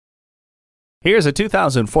Here's a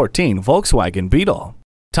 2014 Volkswagen Beetle.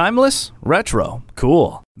 Timeless, retro,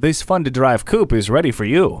 cool. This fun-to-drive coupe is ready for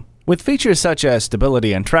you. With features such as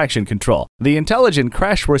stability and traction control, the intelligent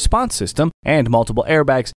crash response system, and multiple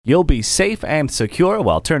airbags, you'll be safe and secure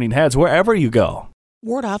while turning heads wherever you go.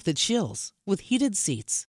 Ward off the chills with heated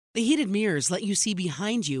seats. The heated mirrors let you see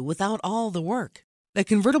behind you without all the work. The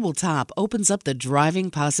convertible top opens up the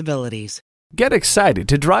driving possibilities. Get excited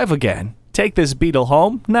to drive again. Take this Beetle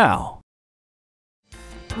home now.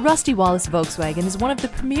 Rusty Wallis Volkswagen is one of the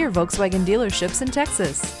premier Volkswagen dealerships in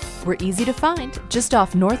Texas. We're easy to find just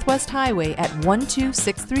off Northwest Highway at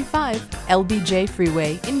 12635 LBJ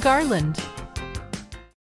Freeway in Garland.